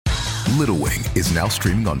Little Wing is now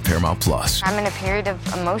streaming on Paramount Plus. I'm in a period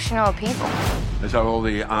of emotional upheaval. Is that all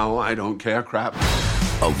the I don't care crap?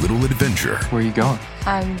 A little adventure. Where are you going?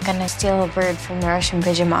 I'm gonna steal a bird from the Russian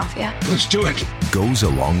pigeon mafia. Let's do it. Goes a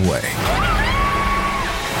long way.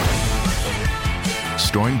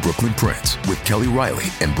 Starring Brooklyn Prince with Kelly Riley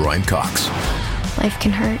and Brian Cox. Life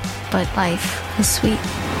can hurt, but life is sweet.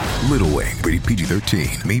 Little Wing, rated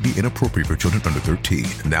PG-13, may be inappropriate for children under 13.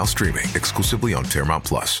 Now streaming exclusively on Paramount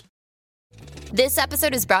Plus. This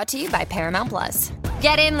episode is brought to you by Paramount Plus.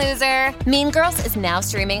 Get in, loser! Mean Girls is now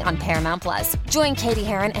streaming on Paramount Plus. Join Katie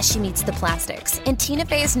Heron as she meets the plastics in Tina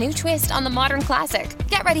Fey's new twist on the modern classic.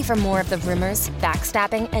 Get ready for more of the rumors,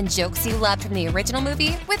 backstabbing, and jokes you loved from the original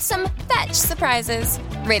movie with some fetch surprises.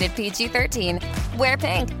 Rated PG-13. Wear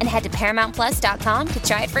pink and head to ParamountPlus.com to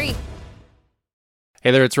try it free.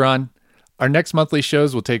 Hey there, it's Ron. Our next monthly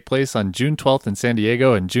shows will take place on June 12th in San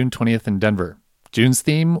Diego and June 20th in Denver. June's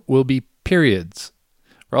theme will be periods.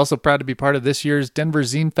 We're also proud to be part of this year's Denver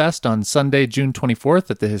Zine Fest on Sunday, June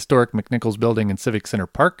 24th at the historic McNichols Building in Civic Center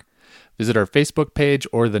Park. Visit our Facebook page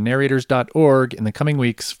or thenarrators.org in the coming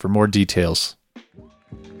weeks for more details.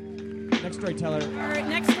 Next storyteller. Our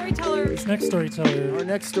next storyteller. Next storyteller. Our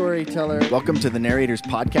next storyteller. Welcome to the Narrators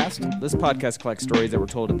Podcast. This podcast collects stories that were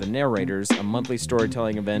told at The Narrators, a monthly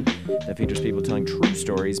storytelling event that features people telling true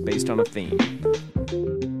stories based on a theme.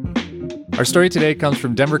 Our story today comes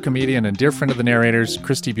from Denver comedian and dear friend of the Narrators,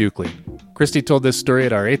 Christie Buchele. Christie told this story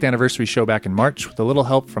at our 8th anniversary show back in March with a little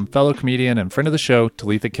help from fellow comedian and friend of the show,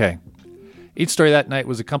 Talitha Kay. Each story that night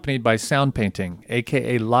was accompanied by sound painting,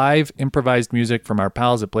 aka live improvised music from our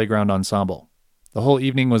pals at Playground Ensemble. The whole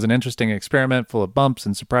evening was an interesting experiment full of bumps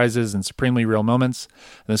and surprises and supremely real moments,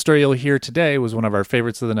 and the story you'll hear today was one of our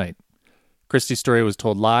favorites of the night. Christie's story was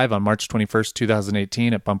told live on March 21st,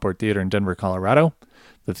 2018 at Bumport Theater in Denver, Colorado.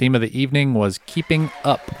 The theme of the evening was Keeping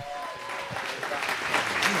Up.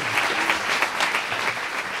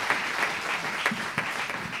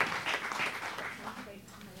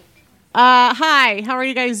 Hi, how are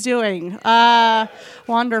you guys doing?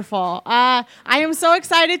 Wonderful. I am so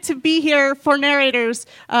excited to be here for Narrators.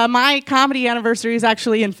 My comedy anniversary is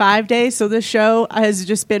actually in 5 days, so this show has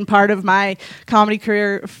just been part of my comedy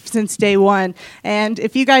career since day one. And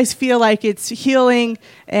if you guys feel like it's healing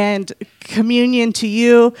and communion to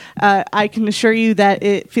you, I can assure you that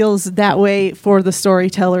it feels that way for the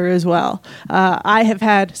storyteller as well. I have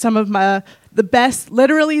had some of the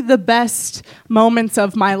best moments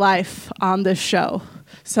of my life on this show.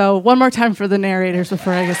 So one more time for the Narrators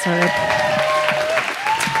before I get started.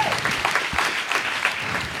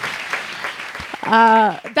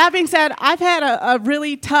 That being said, I've had a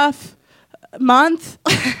really tough month,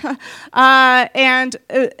 and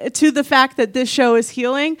to the fact that this show is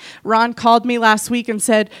healing, Ron called me last week and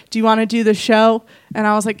said, "Do you want to do the show?" And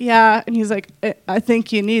I was like, "Yeah." And he's like, "I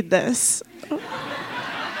think you need this."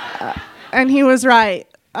 And he was right.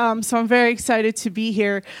 So I'm very excited to be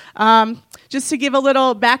here. Just to give a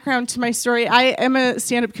little background to my story, I am a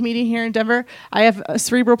stand-up comedian here in Denver. I have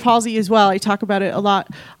cerebral palsy as well. I talk about it a lot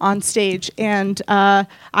on stage. And I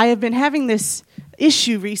have been having this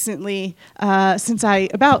issue recently since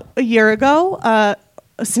about a year ago,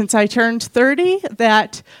 since I turned 30,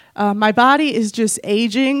 that my body is just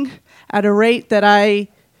aging at a rate that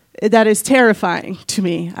is terrifying to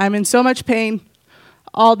me. I'm in so much pain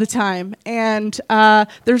all the time. And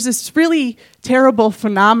there's this really terrible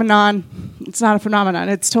phenomenon. It's not a phenomenon.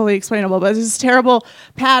 It's totally explainable. But there's this terrible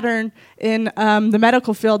pattern in the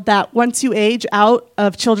medical field that once you age out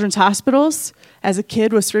of children's hospitals as a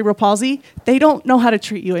kid with cerebral palsy, they don't know how to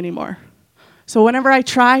treat you anymore. So whenever I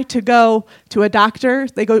try to go to a doctor,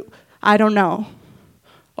 they go, "I don't know."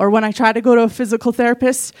 Or when I try to go to a physical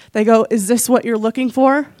therapist, they go, "Is this what you're looking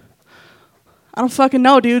for?" I don't fucking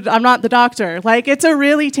know, dude. I'm not the doctor. Like, it's a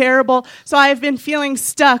really terrible... So I've been feeling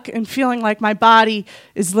stuck and feeling like my body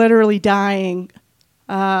is literally dying.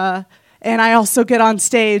 And I also get on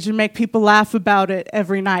stage and make people laugh about it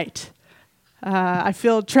every night. I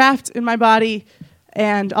feel trapped in my body,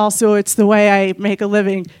 and also it's the way I make a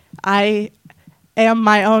living. I am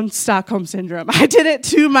my own Stockholm Syndrome. I did it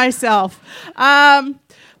to myself.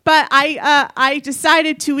 But I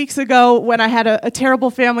decided 2 weeks ago when I had a terrible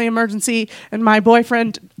family emergency and my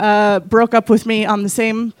boyfriend broke up with me on the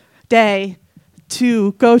same day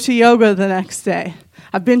to go to yoga the next day.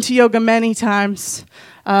 I've been to yoga many times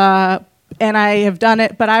and I have done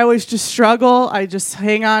it, but I always just struggle. I just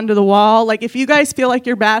hang on to the wall. Like, if you guys feel like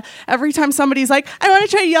you're bad, every time somebody's like, "I want to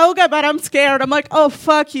try yoga, but I'm scared," I'm like, "Oh,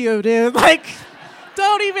 fuck you, dude." Like,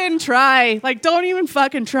 don't even try. Like, don't even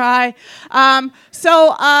fucking try.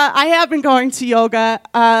 So I have been going to yoga,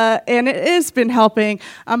 and it has been helping,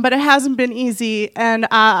 but it hasn't been easy. And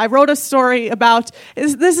I wrote a story about,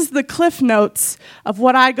 this is the cliff notes of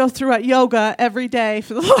what I go through at yoga every day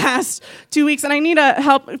for the last 2 weeks. And I need to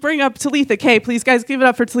help bring up Talitha K. Please, guys, give it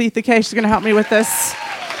up for Talitha K. She's going to help me with this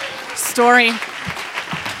story.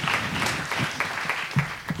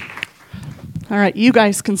 All right, you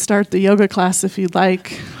guys can start the yoga class if you'd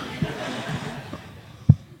like.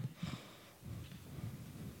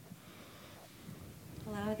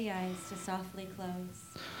 Allow the eyes to softly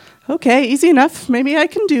close. Okay, easy enough. Maybe I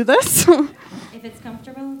can do this. If it's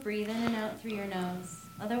comfortable, breathe in and out through your nose.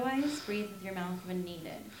 Otherwise, breathe with your mouth when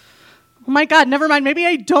needed. Oh my God, never mind. Maybe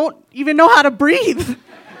I don't even know how to breathe.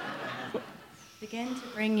 Begin to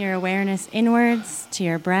bring your awareness inwards to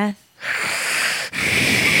your breath.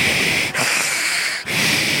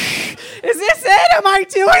 Is this it? Am I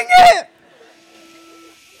doing it?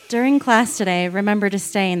 During class today, remember to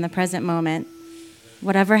stay in the present moment.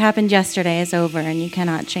 Whatever happened yesterday is over and you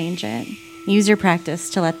cannot change it. Use your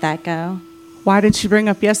practice to let that go. Why did she bring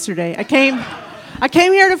up yesterday? I came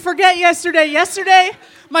here to forget yesterday. Yesterday,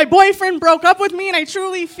 my boyfriend broke up with me and I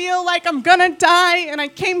truly feel like I'm gonna die, and I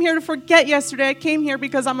came here to forget yesterday. I came here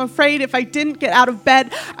because I'm afraid if I didn't get out of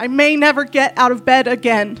bed, I may never get out of bed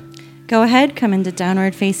again. Go ahead, come into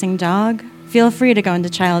downward facing dog. Feel free to go into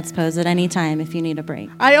child's pose at any time if you need a break.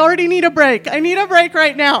 I already need a break. I need a break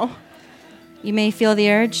right now. You may feel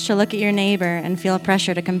the urge to look at your neighbor and feel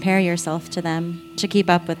pressure to compare yourself to them, to keep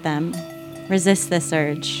up with them. Resist this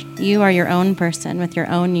urge. You are your own person with your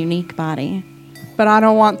own unique body. But I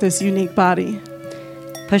don't want this unique body.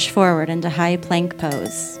 Push forward into high plank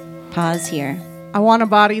pose. Pause here. I want a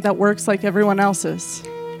body that works like everyone else's.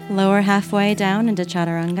 Lower halfway down into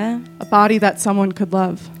chaturanga. A body that someone could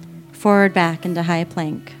love. Forward back into high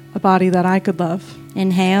plank. A body that I could love.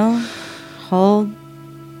 Inhale. Hold.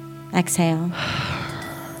 Exhale.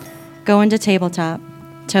 Go into tabletop.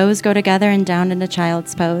 Toes go together and down into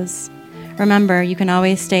child's pose. Remember, you can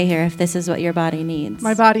always stay here if this is what your body needs.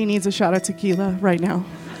 My body needs a shot of tequila right now.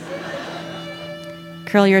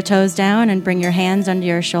 Curl your toes down and bring your hands under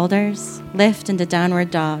your shoulders. Lift into downward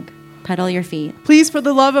dog. Pedal your feet. Please, for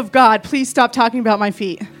the love of God, please stop talking about my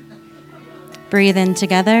feet. Breathe in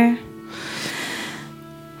together.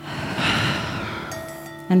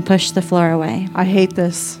 And push the floor away. I hate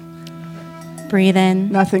this. Breathe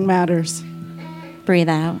in. Nothing matters. Breathe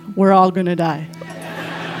out. We're all gonna die.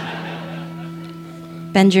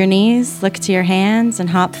 Bend your knees, look to your hands, and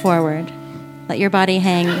hop forward. Let your body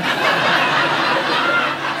hang.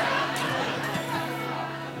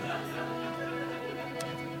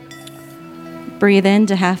 Breathe in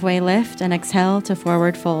to halfway lift and exhale to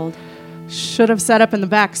forward fold. Should have set up in the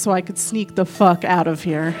back so I could sneak the fuck out of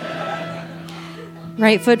here.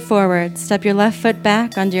 Right foot forward. Step your left foot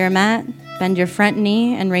back onto your mat. Bend your front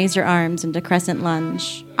knee and raise your arms into crescent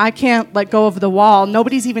lunge. I can't let go of the wall.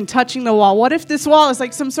 Nobody's even touching the wall. What if this wall is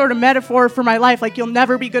like some sort of metaphor for my life? Like, you'll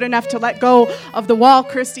never be good enough to let go of the wall,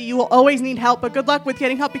 Christy. You will always need help, but good luck with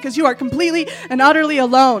getting help because you are completely and utterly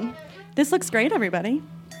alone. This looks great, everybody.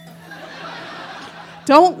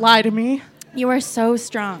 Don't lie to me. You are so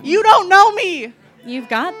strong. You don't know me. You've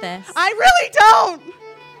got this. I really don't.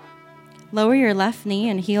 Lower your left knee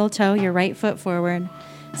and heel toe your right foot forward.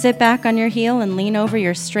 Sit back on your heel and lean over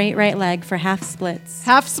your straight right leg for half splits.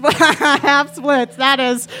 Half splits. That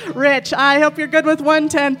is rich. I hope you're good with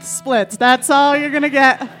 1/10 splits. That's all you're going to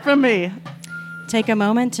get from me. Take a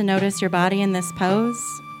moment to notice your body in this pose.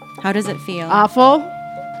 How does it feel? Awful.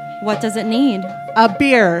 What does it need? A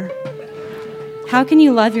beer. How can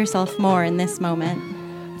you love yourself more in this moment?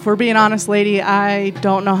 If we're being honest, lady, I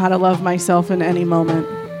don't know how to love myself in any moment.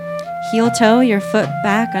 Heel toe your foot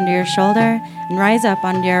back under your shoulder and rise up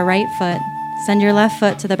onto your right foot. Send your left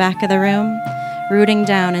foot to the back of the room, rooting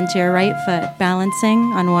down into your right foot,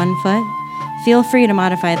 balancing on one foot. Feel free to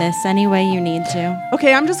modify this any way you need to.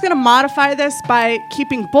 Okay, I'm just going to modify this by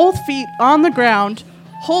keeping both feet on the ground,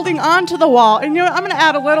 holding on to the wall. And you know, I'm going to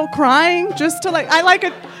add a little crying just to I like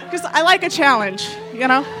a challenge, you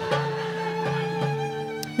know?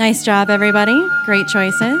 Nice job, everybody. Great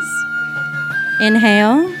choices.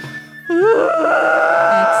 Inhale.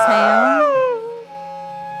 Exhale.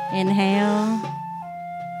 Inhale.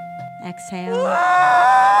 Exhale.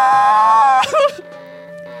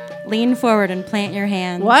 Lean forward and plant your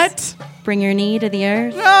hands. What? Bring your knee to the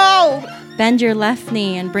earth. No! Bend your left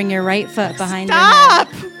knee and bring your right foot behind your Stop!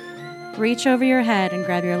 head. Reach over your head and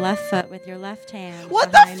grab your left foot with your left hand.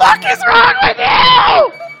 What the fuck is wrong with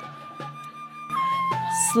you?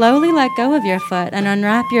 Slowly let go of your foot and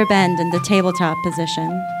unwrap your bend into tabletop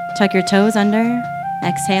position. Tuck your toes under.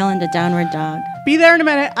 Exhale into downward dog. Be there in a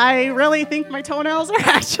minute. I really think my toenails are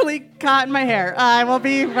actually caught in my hair. I will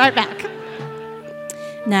be right back.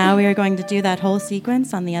 Now we are going to do that whole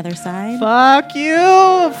sequence on the other side. Fuck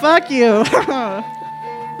you. Fuck you.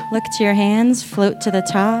 Look to your hands, float to the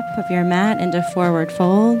top of your mat into forward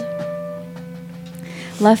fold.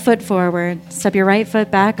 Left foot forward. Step your right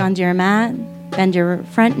foot back onto your mat. Bend your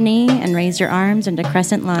front knee and raise your arms into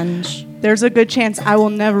crescent lunge. There's a good chance I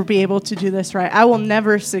will never be able to do this right. I will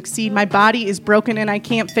never succeed. My body is broken and I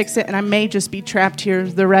can't fix it, and I may just be trapped here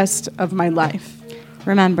the rest of my life.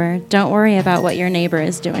 Remember, don't worry about what your neighbor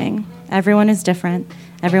is doing. Everyone is different.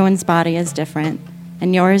 Everyone's body is different.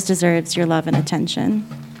 And yours deserves your love and attention.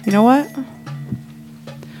 You know what?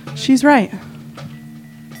 She's right.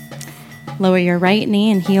 Lower your right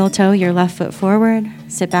knee and heel toe your left foot forward.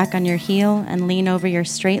 Sit back on your heel and lean over your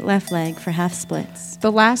straight left leg for half splits.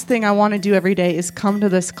 The last thing I want to do every day is come to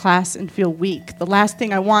this class and feel weak. The last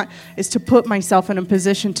thing I want is to put myself in a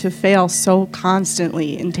position to fail so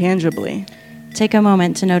constantly and tangibly. Take a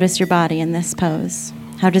moment to notice your body in this pose.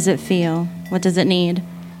 How does it feel? What does it need?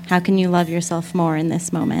 How can you love yourself more in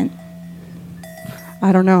this moment?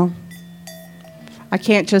 I don't know. I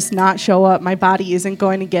can't just not show up. My body isn't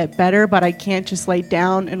going to get better, but I can't just lay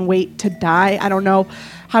down and wait to die. I don't know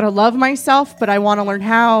how to love myself, but I want to learn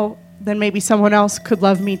how. Then maybe someone else could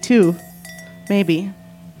love me too. Maybe.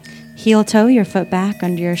 Heel toe your foot back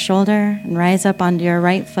under your shoulder and rise up onto your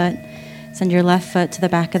right foot. Send your left foot to the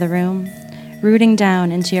back of the room. Rooting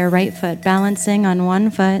down into your right foot, balancing on one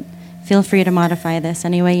foot. Feel free to modify this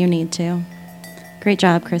any way you need to. Great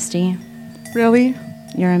job, Christie. Really?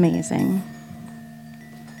 You're amazing.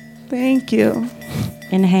 Thank you.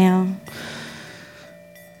 Inhale.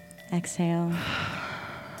 Exhale.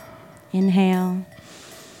 Inhale.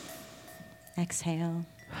 Exhale.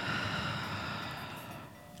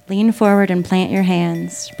 Lean forward and plant your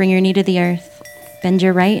hands. Bring your knee to the earth. Bend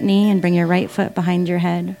your right knee and bring your right foot behind your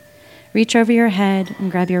head. Reach over your head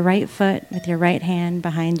and grab your right foot with your right hand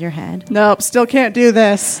behind your head. Nope, still can't do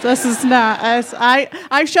this. This is not.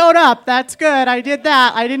 I showed up. That's good. I did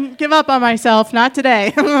that. I didn't give up on myself. Not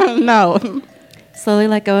today. No. Slowly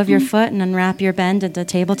let go of your foot and unwrap your bend into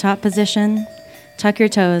tabletop position. Tuck your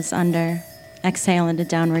toes under. Exhale into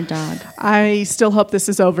downward dog. I still hope this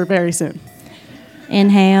is over very soon.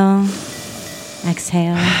 Inhale.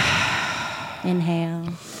 Exhale. Inhale.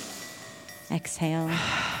 Exhale.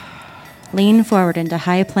 Lean forward into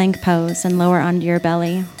high plank pose and lower onto your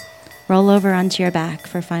belly. Roll over onto your back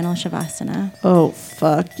for final Shavasana. Oh,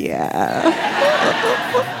 fuck yeah.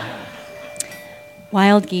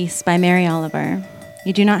 Wild Geese by Mary Oliver.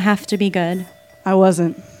 You do not have to be good. I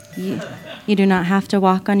wasn't. You do not have to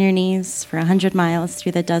walk on your knees for 100 miles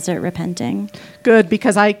through the desert repenting. Good,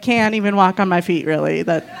 because I can't even walk on my feet, really.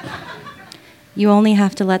 You only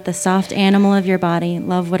have to let the soft animal of your body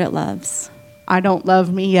love what it loves. I don't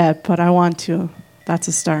love me yet, but I want to. That's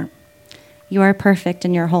a start. You are perfect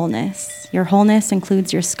in your wholeness. Your wholeness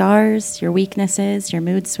includes your scars, your weaknesses, your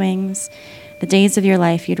mood swings, the days of your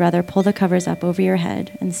life you'd rather pull the covers up over your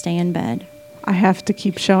head and stay in bed. I have to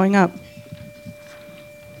keep showing up.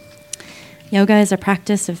 Yoga is a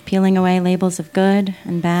practice of peeling away labels of good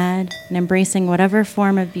and bad and embracing whatever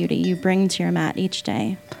form of beauty you bring to your mat each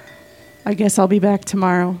day. I guess I'll be back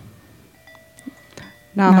tomorrow.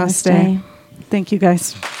 Namaste. Thank you,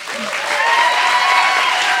 guys.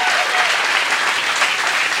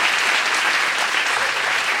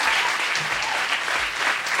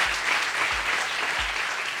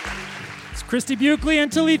 It's Christie Buchele and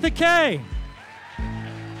Talitha Kay.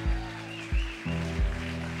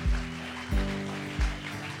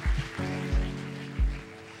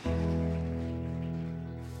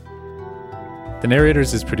 The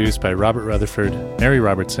Narrators is produced by Robert Rutherford, Mary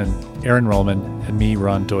Robertson, Aaron Rollman, and me,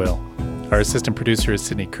 Ron Doyle. Our assistant producer is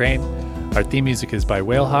Sydney Crane. Our theme music is by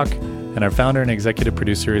Whalehawk, and our founder and executive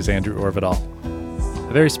producer is Andrew Orvidal.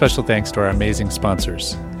 A very special thanks to our amazing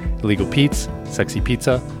sponsors, Illegal Pete's, Sexy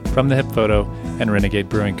Pizza, From the Hip Photo, and Renegade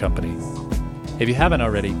Brewing Company. If you haven't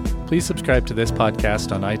already, please subscribe to this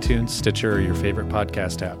podcast on iTunes, Stitcher, or your favorite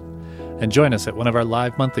podcast app. And join us at one of our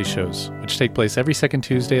live monthly shows, which take place every second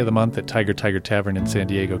Tuesday of the month at Tiger Tavern in San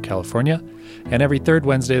Diego, California, and every third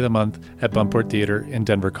Wednesday of the month at Bumport Theater in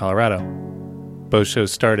Denver, Colorado. Both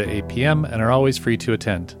shows start at 8 p.m. and are always free to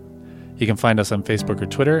attend. You can find us on Facebook or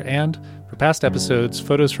Twitter, and for past episodes,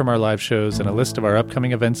 photos from our live shows, and a list of our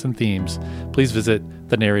upcoming events and themes, please visit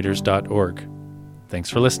thenarrators.org.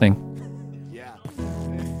 Thanks for listening. Yeah.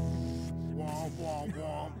 Womp, womp,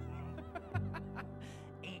 womp.